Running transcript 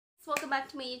Welcome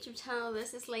back to my YouTube channel.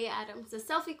 This is LEA ADAMS, the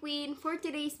Selfie Queen. For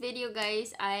today's video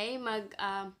guys, ay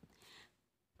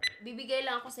bibigay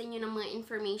lang ako sa inyo ng mga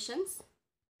informations.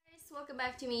 Guys, welcome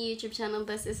back to my YouTube channel.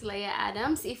 This is LEA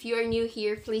ADAMS. If you are new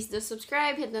here, please do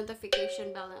subscribe, hit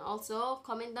notification bell, and also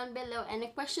comment down below any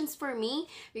questions for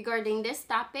me regarding this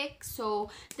topic.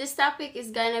 So this topic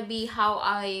is gonna be how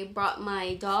I brought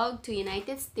my dog to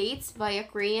United States via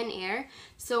Korean Air.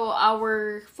 So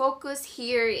our focus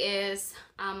here is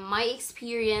my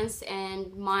experience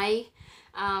and my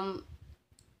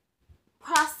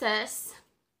process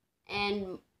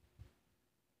and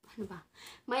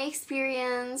my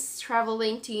experience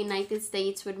traveling to United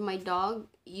States with my dog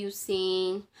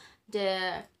using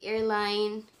the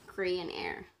airline Korean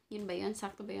Air. Yun ba yun?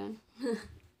 Sakto ba yun?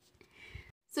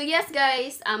 So yes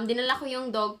guys, dinala ko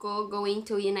yung dog ko going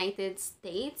to United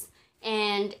States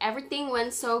and everything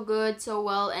went so good, so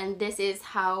well, and this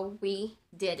is how we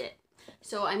did it.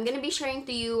 So I'm gonna be sharing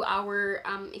to you our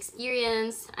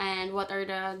experience and what are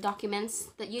the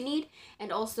documents that you need, and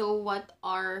also what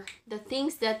are the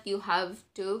things that you have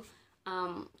to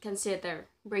consider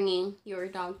bringing your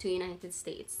dog to United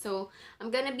States. So I'm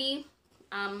gonna be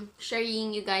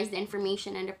sharing you guys the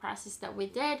information and the process that we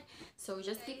did. So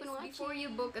just keep on watching. Before you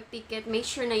book a ticket, make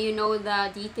sure na you know the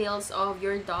details of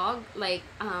your dog, like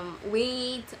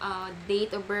weight, date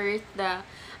of birth, the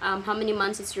how many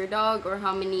months is your dog, or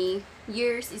how many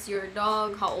years is your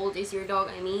dog, how old is your dog,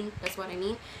 that's what I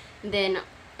mean. Then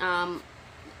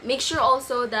make sure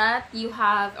also that you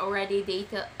have already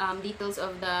details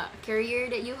of the carrier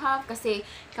that you have, kasi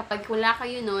kapag wala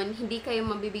kayo nun, hindi kayo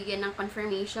mabibigyan ng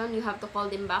confirmation. You have to call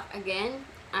them back again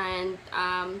and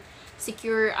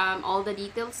secure all the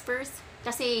details first,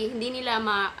 kasi hindi nila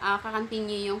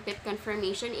makakontinue yung PET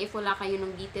confirmation if wala kayo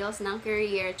ng details ng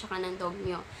carrier tsaka ng dog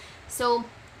nyo. So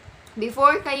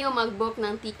before kayo mag-book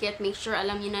ng ticket, make sure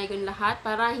alam niyo na yun lahat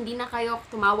para hindi na kayo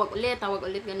tawag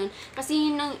ulit, ganun.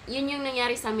 Kasi yun yung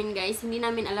nangyari sa amin guys. Hindi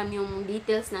namin alam yung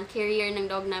details ng carrier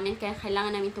ng dog namin, kaya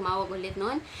kailangan namin tumawag ulit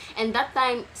noon. And that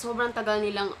time, sobrang tagal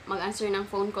nilang mag-answer ng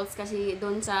phone calls kasi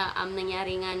doon sa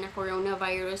nangyari nga na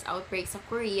coronavirus outbreak sa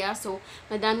Korea. So,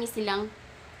 madami silang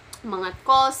mga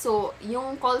calls. So,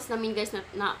 yung calls namin guys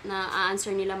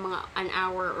na-answer nila mga an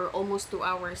hour or almost 2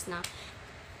 hours na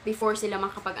before sila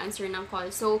makapag-answer ng call.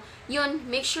 So, yun,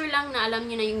 make sure lang na alam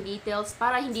nyo na yung details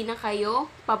para hindi na kayo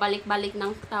pabalik-balik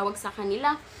ng tawag sa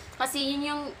kanila. Kasi yun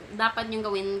yung dapat nyo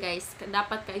gawin guys.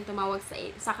 Dapat kayong tumawag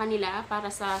sa kanila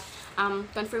para sa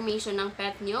confirmation ng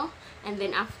pet nyo. And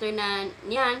then after na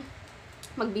yan,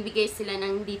 magbibigay sila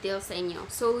ng details sa inyo.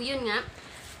 So, yun nga.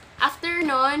 After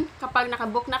nun, kapag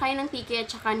nakabook na kayo ng ticket,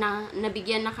 tsaka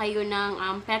nabigyan na kayo ng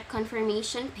pet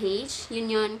confirmation page,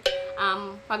 yun,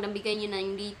 pag nabigyan nyo na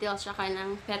yung details tsaka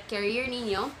ng pet carrier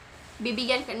ninyo,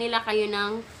 bibigyan nila kayo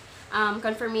ng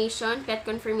pet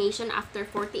confirmation after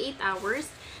 48 hours.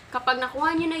 Kapag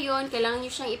nakuha nyo na yun, kailangan nyo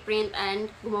siyang i-print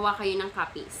and gumawa kayo ng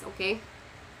copies, okay?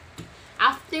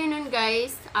 After nun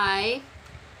guys,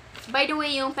 by the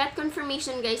way, yung pet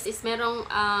confirmation guys is merong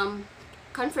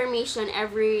confirmation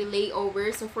every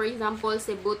layover. So for example,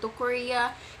 Cebu to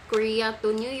Korea, Korea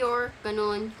to New York,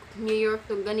 ganun, New York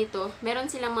to ganito.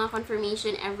 Meron silang mga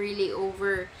confirmation every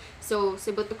layover. So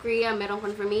Cebu to Korea, merong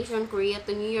confirmation, Korea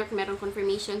to New York, merong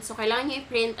confirmation. So kailangan nyo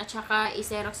i-print at saka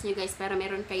i-xerox nyo guys para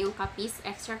meron kayong copies,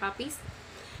 extra copies.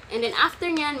 And then after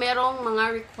nyan, merong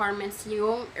mga requirements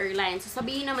yung airline. So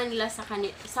sasabihin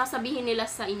nila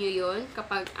sa inyo yun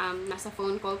kapag nasa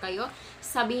phone call kayo.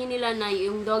 Sabihin nila na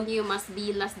yung dog nyo must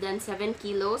be less than 7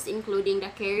 kilos including the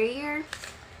carrier.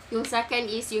 Yung second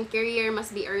is yung carrier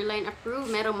must be airline approved.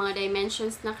 Merong mga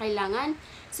dimensions na kailangan.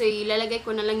 So ilalagay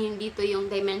ko na lang yung dito yung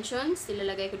dimensions.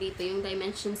 Ilalagay ko dito yung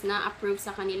dimensions na approved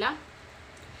sa kanila.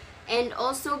 And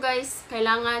also guys,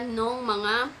 kailangan nung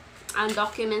mga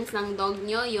documents ng dog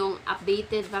nyo, yung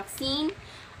updated vaccine,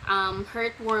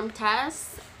 heartworm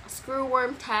test,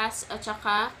 screwworm test, at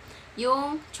saka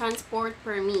yung transport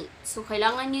permit. So,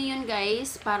 kailangan nyo yun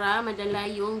guys para madala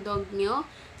yung dog nyo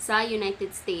sa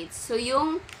United States. So,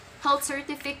 yung health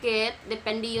certificate,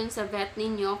 depende yun sa vet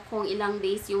ninyo kung ilang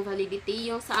days yung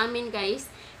validity. Yung sa amin guys,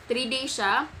 3 days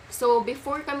siya. So,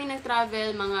 before kami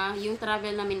nag-travel, yung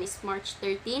travel namin is March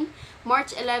 13.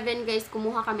 March 11, guys,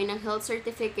 kumuha kami ng health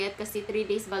certificate kasi 3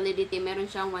 days validity.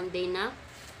 Meron siyang 1 day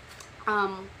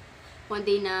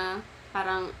na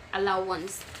parang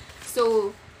allowance.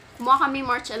 So, kumuha kami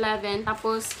March 11,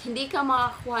 tapos hindi ka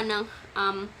makakuha ng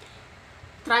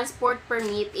transport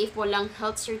permit if walang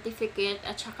health certificate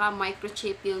at saka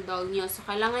microchip yung dog nyo. So,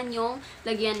 kailangan yung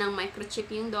lagyan ng microchip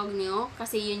yung dog nyo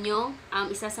kasi yun yung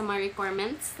isa sa mga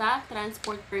requirements sa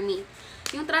transport permit.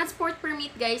 Yung transport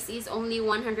permit, guys, is only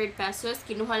 100 pesos.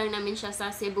 Kinuha lang namin siya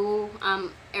sa Cebu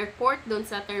Airport, doon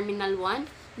sa Terminal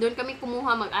 1. Doon kami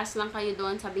kumuha, mag-ask lang kayo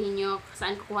doon, sabihin nyo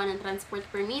saan kukuha ng transport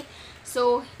permit.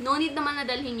 So, no need naman na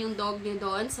dalhin yung dog nyo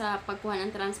doon sa pagkuha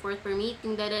ng transport permit.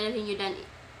 Yung dadalhin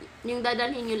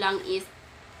nyo lang is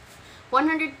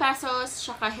 100 pesos,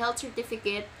 tsaka health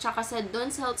certificate, tsaka doon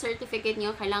sa health certificate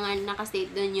nyo, kailangan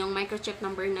nakastate doon yung microchip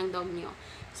number ng dog nyo.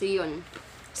 So, yun.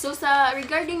 So,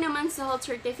 regarding naman sa health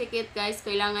certificate, guys,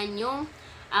 kailangan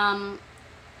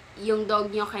yung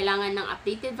dog nyo kailangan ng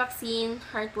updated vaccine,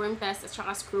 heartworm test, at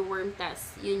saka screwworm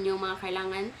test. Yun yung mga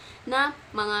kailangan na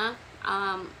mga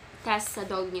test sa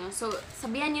dog nyo. So,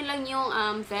 sabihan nyo lang yung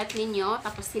vet ninyo,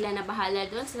 tapos sila na bahala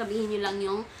doon. Sabihin nyo lang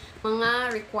yung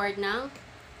mga required ng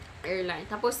airline.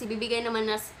 Tapos, ibibigay naman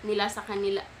nila sa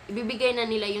kanila, ibibigay na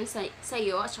nila yun sa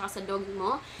iyo at saka sa dog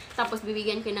mo. Tapos,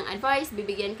 bibigyan kayo ng advice,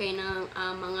 bibigyan kayo ng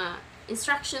mga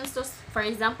instructions. So, for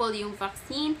example, yung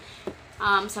vaccine,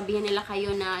 sabihin nila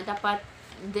kayo na dapat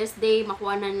this day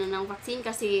makuha na ng vaccine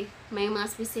kasi may mga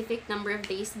specific number of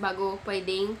days bago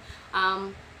pwedeng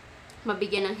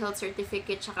mabigyan ng health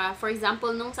certificate. Tsaka, for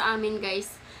example, nung sa amin,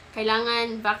 guys,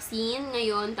 kailangan vaccine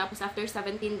ngayon, tapos after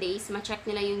 17 days, ma-check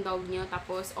nila yung dog nyo,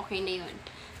 tapos okay na yun.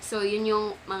 So, yun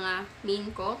yung mga main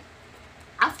ko.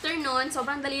 After nun,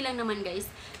 sobrang dali lang naman, guys.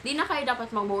 Di na kayo dapat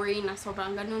mag-worry na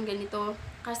sobrang ganun, ganito,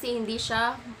 kasi hindi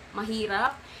siya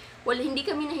mahirap. Well, hindi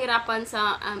kami nahirapan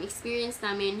sa experience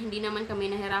namin. Hindi naman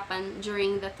kami nahirapan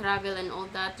during the travel and all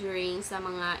that, during sa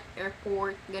mga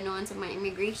airport, gano'n, sa mga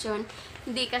immigration.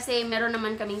 Hindi kasi meron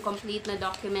naman kaming complete na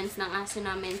documents ng aso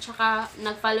namin. Tsaka,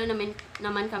 nag-follow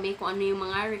naman kami kung ano yung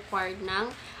mga required ng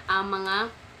mga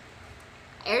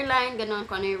airline, gano'n,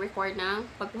 kung ano yung required ng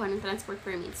pagkuha ng transport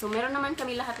permit. So, meron naman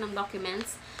kami lahat ng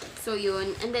documents. So,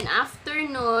 yun. And then, after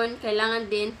nun, kailangan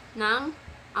din ng,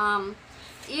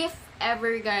 if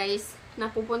ever, guys,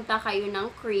 napupunta kayo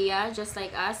ng Korea, just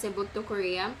like us, Cebu to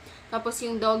Korea, tapos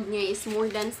yung dog niya is more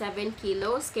than 7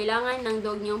 kilos, kailangan ng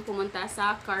dog niyo pumunta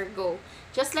sa cargo.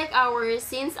 Just like ours,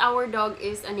 since our dog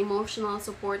is an emotional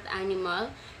support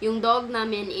animal, yung dog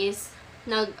namin is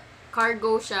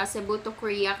nag-cargo siya, Cebu to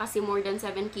Korea, kasi more than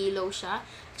 7 kilos siya.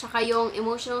 Tsaka yung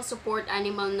emotional support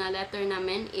animal na letter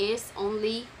namin is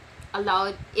only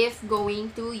allowed if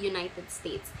going to United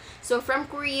States. So, from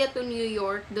Korea to New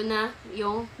York, doon na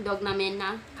yung dog namin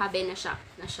na cabin na siya.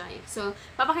 So,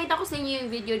 papakita ko sa inyo yung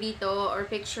video dito or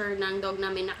picture ng dog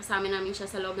namin na kasama namin siya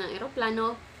sa loob ng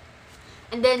eroplano.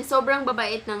 And then, sobrang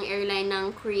babait ng airline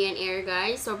ng Korean Air,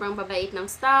 guys. Sobrang babait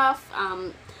ng staff.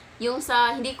 Yung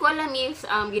hindi ko alam if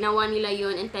ginawa nila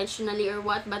yun intentionally or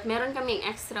what, but meron kaming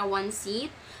extra one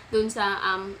seat doon sa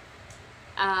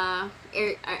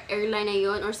airline na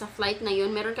yun or sa flight na yun,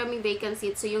 meron kaming vacant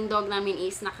seat. So, yung dog namin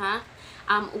is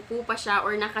upo pa siya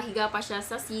or nakahiga pa siya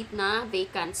sa seat na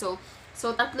vacant. So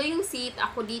tatlo yung seat.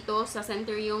 Ako dito, sa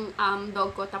center yung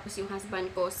dog ko, tapos yung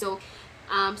husband ko. So,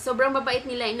 sobrang babait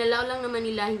nila. Inalaw lang naman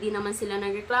nila, hindi naman sila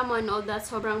nagreklamo and all that.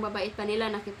 Sobrang babait pa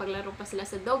nila. Nakipaglaro pa sila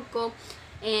sa dog ko.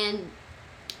 And,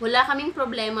 wala kaming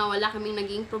problema, wala kaming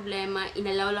naging problema.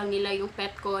 Inalaw lang nila yung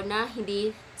pet ko na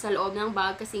hindi sa loob ng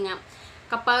bag kasi nga,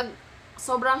 kapag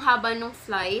sobrang haba ng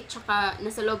flight, tsaka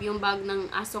nasa loob yung bag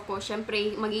ng aso ko,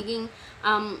 syempre, magiging,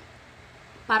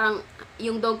 parang,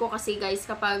 yung dog ko kasi, guys,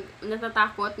 kapag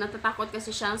natatakot kasi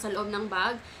siya sa loob ng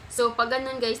bag. So, pag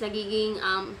ganun, guys,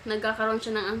 nagkakaroon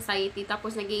siya ng anxiety,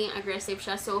 tapos nagiging aggressive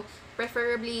siya. So,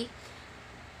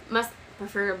 mas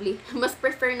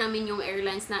prefer namin yung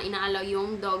airlines na inaalaw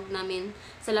yung dog namin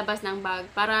sa labas ng bag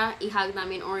para i-hug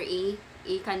namin or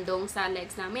ikandong sa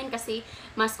legs namin kasi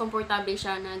mas komportable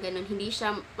siya na ganun, hindi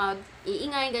siya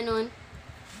mag-iingay, ganun.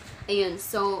 Ayun,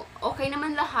 so okay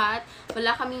naman lahat,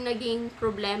 wala kaming naging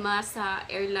problema sa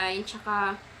airline,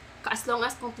 tsaka as long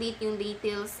as complete yung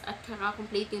details at saka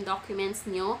complete yung documents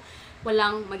nyo,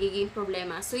 walang magiging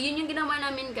problema. So, yun yung ginawa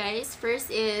namin, guys. First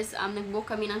is,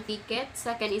 nag-book kami ng ticket.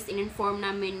 Second is, in-inform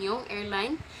namin yung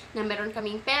airline na meron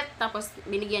kaming pet. Tapos,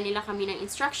 binigyan nila kami ng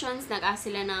instructions. Nag-ask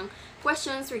sila ng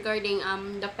questions regarding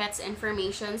the pet's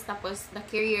informations. Tapos, the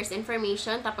carrier's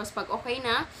information. Tapos, pag okay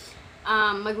na,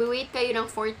 magwi-wait kayo ng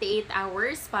 48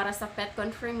 hours para sa pet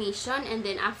confirmation. And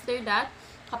then, after that,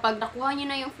 kapag nakuha nyo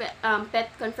na yung pet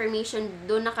confirmation,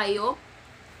 doon na kayo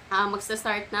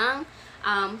magsa-start ng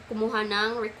kumuha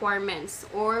ng requirements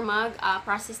or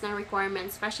mag-process ng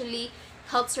requirements. Especially,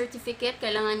 health certificate,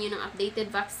 kailangan nyo ng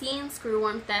updated vaccine,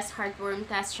 screwworm test, heartworm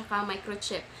test, saka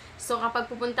microchip. So, kapag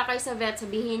pupunta kayo sa vet,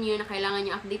 sabihin nyo na kailangan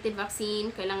nyo updated vaccine,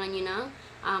 kailangan nyo ng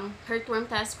heartworm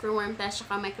test, screwworm test,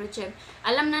 saka microchip.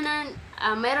 Alam na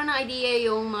mayroon ng idea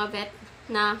yung mga vet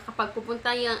na kapag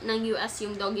pupunta ng US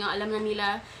yung dog nyo, alam na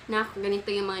nila na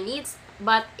ganito yung mga needs.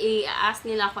 But, i-ask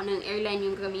nila kung anong airline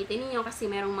yung gamitin niyo kasi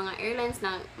merong mga airlines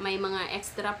na may mga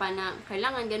extra pa na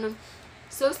kailangan, ganun.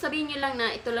 So, sabihin nyo lang na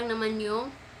ito lang naman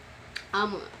yung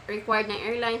required ng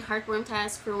airline, heartworm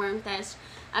test, crewworm test,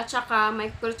 at saka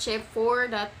microchip for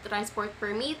the transport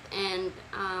permit, and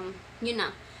yun na,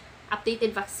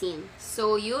 updated vaccine.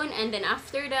 So, yun, and then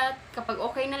after that, kapag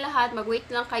okay na lahat, mag-wait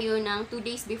lang kayo ng 2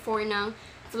 days before ng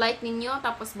flight ninyo,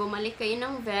 tapos bumalik kayo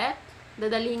ng vet,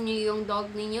 dadalhin nyo yung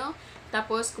dog ninyo,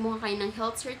 tapos kumuha kayo ng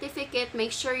health certificate.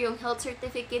 Make sure yung health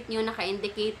certificate nyo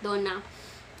naka-indicate doon na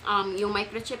yung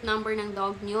microchip number ng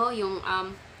dog nyo, yung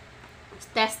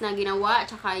test na ginawa,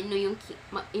 at saka yung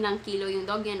ilang kilo yung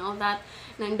dog, and all that.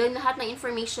 Nandun lahat ng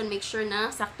information, make sure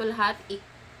na sakto lahat,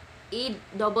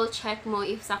 i-double check mo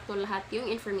if sakto lahat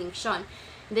yung information.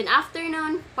 Then after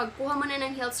nun, pagkuha mo na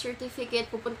ng health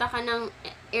certificate, pupunta ka ng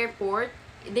airport.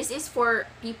 This is for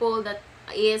people that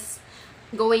is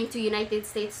going to United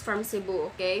States from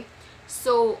Cebu, okay?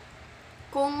 So,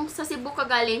 kung sa Cebu ka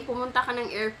galing, pumunta ka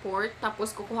ng airport,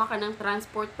 tapos kukuha ka ng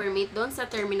transport permit doon sa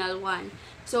Terminal 1.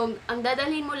 So, ang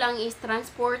dadalhin mo lang is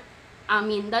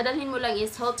dadalhin mo lang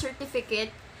is health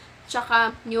certificate,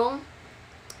 tsaka yung,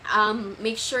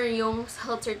 make sure yung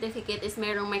health certificate is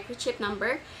merong microchip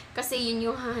number, kasi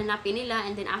yun yung hahanapin nila,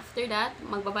 and then after that,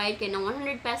 magbabayad kayo ng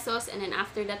 100 pesos, and then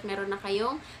after that, meron na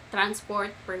kayong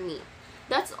transport permit.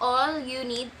 That's all you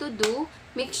need to do.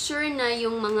 Make sure na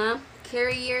yung mga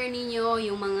carrier ninyo,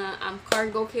 yung mga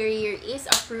cargo carrier is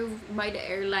approved by the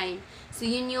airline. So,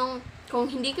 yun yung,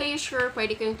 kung hindi kayo sure,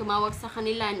 pwede kayong tumawag sa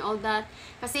kanila and all that.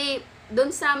 Kasi,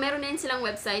 doon sa, meron din silang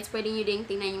websites, pwede nyo din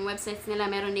tingnan yung websites nila,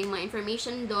 meron din mga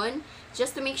information doon,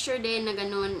 just to make sure din na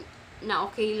ganun, na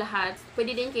okay lahat.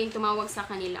 Pwede din kayong tumawag sa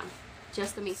kanila.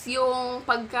 Just to make yung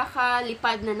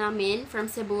pagkakalipad na namin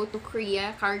from Cebu to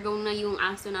Korea, cargo na yung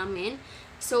aso namin.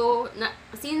 So,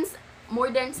 since more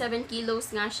than 7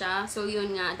 kilos nga siya, so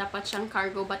yun nga, dapat siyang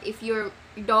cargo. But if your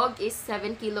dog is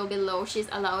 7 kilo below, she's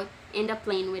allowed in the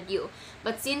plane with you.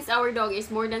 But since our dog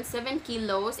is more than 7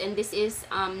 kilos, and this is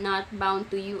not bound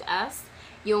to US,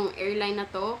 yung airline na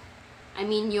to, I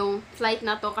mean yung flight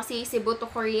na to, kasi Cebu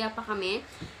to Korea pa kami,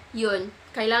 yun,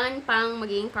 kailangan pang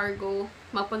maging cargo,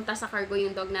 mapunta sa cargo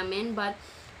yung dog namin. But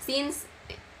since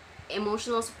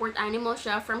emotional support animal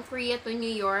siya, from Korea to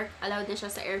New York, allowed na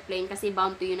siya sa airplane kasi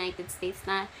bound to United States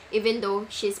na, even though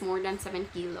she's more than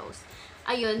 7 kilos.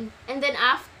 Ayun. And then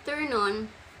after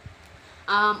nun,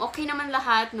 okay naman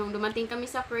lahat. Nung dumating kami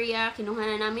sa Korea,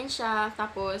 kinuha na namin siya,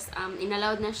 tapos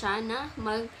inallowed na siya na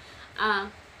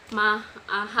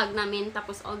hug namin,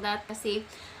 tapos all that, kasi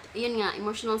yun nga,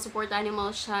 emotional support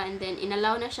animal siya, and then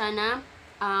inallow na siya na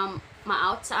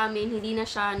ma-out sa amin, hindi na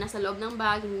siya nasa loob ng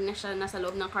bag, hindi na siya nasa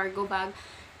loob ng cargo bag.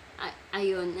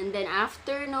 Ayun. And then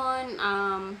after nun,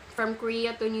 from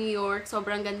Korea to New York,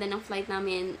 sobrang ganda ng flight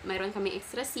namin. Mayroon kami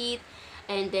extra seat,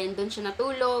 and then doon siya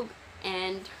natulog,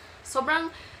 and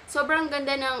sobrang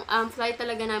ganda ng flight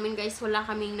talaga namin, guys. Wala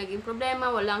kaming naging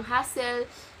problema, walang hassle,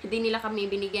 hindi nila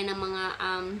kami binigyan ng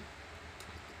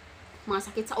mga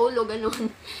sakit sa ulo, ganun.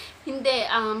 Hindi,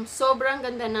 sobrang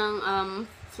ganda ng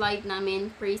flight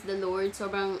namin, praise the Lord.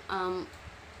 Sobrang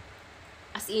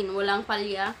as in, walang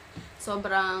palya,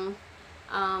 sobrang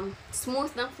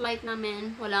smooth ng flight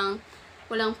namin, walang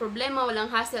problema,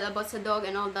 walang hassle about sa dog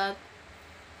and all that.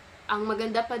 Ang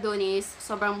maganda pa doon is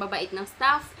sobrang babait ng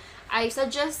staff. I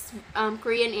suggest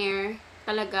Korean Air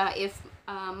talaga if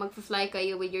magfa-fly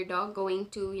kayo with your dog going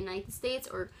to United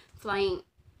States or flying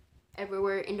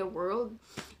everywhere in the world.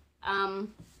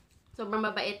 Sobrang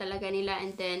babait talaga nila.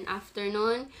 And then, after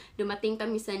nun, dumating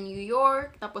kami sa New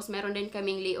York. Tapos, meron din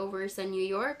kaming layover sa New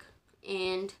York.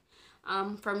 And,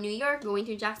 from New York, going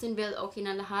to Jacksonville, okay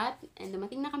na lahat. And,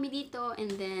 dumating na kami dito.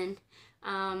 And then,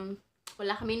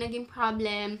 wala kami naging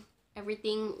problem.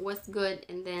 Everything was good.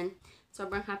 And then,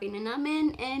 sobrang happy na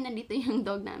namin. And, nandito yung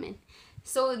dog namin.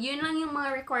 So, yun lang yung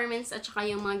mga requirements at saka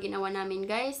yung mga ginawa namin,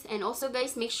 guys. And also,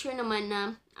 guys, make sure naman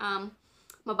na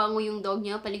mabango yung dog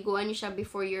nyo. Paliguan nyo siya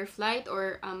before your flight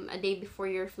or a day before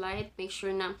your flight. Make sure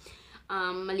na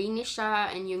malinis siya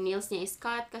and yung nails niya is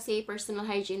cut kasi personal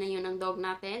hygiene na yun ng dog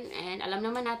natin. And alam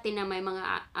naman natin na may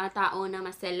mga tao na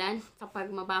maselan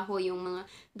kapag mabaho yung mga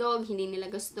dog, hindi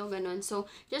nila gusto, ganun. So,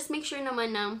 just make sure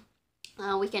naman na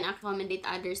we can accommodate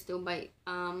others too by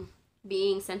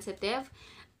being sensitive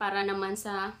para naman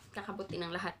sa kakabuti ng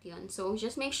lahat yun. So,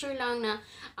 just make sure lang na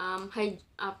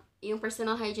yung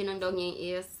personal hygiene ng dog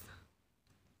niya is,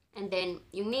 and then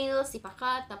yung nails,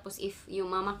 ipakat, tapos if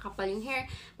yung mamakapal yung hair,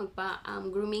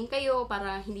 magpa-grooming kayo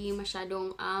para hindi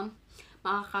masyadong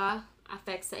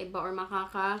affect sa iba or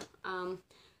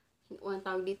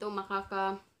tawag dito,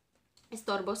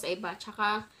 istorbo sa iba.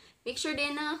 Tsaka, make sure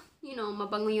din na,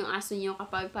 mabango yung aso nyo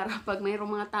para pag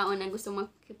mayroong mga tao na gusto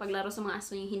magpaglaro sa mga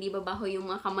aso nyo, hindi babaho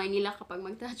yung mga kamay nila kapag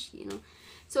mag-touch,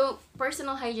 So,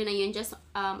 personal hygiene na yun, just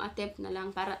a tip na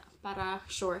lang para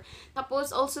sure.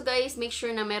 Tapos, also guys, make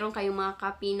sure na meron kayong mga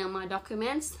copy ng mga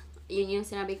documents. Yun yung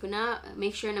sinabi ko na,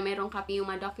 make sure na meron copy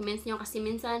yung mga documents nyo kasi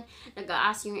minsan,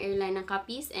 nag-a-ask yung airline ng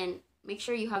copies and make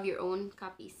sure you have your own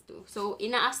copies too. So,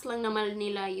 ina-ask lang naman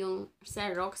nila yung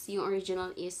Xerox, yung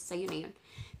original is sa'yo na yun.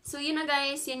 So, yun na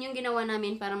guys, yan yung ginawa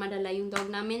namin para madala yung dog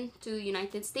namin to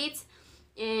United States.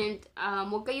 And,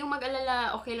 huwag kayong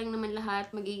mag-alala, okay lang naman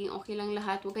lahat, magiging okay lang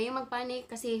lahat. Huwag kayong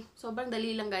mag-panic kasi sobrang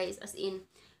dali lang guys, as in,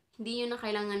 hindi yun na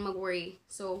kailangan mag-worry.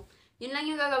 So, yun lang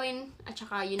yung gagawin at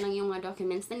saka yun lang yung mga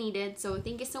documents na needed. So,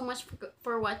 thank you so much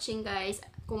for watching guys.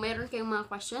 Kung meron kayong mga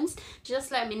questions, just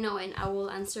let me know and I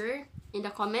will answer in the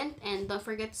comment. And don't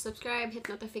forget to subscribe, hit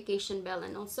notification bell,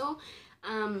 and also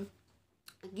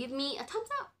give me a thumbs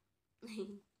up.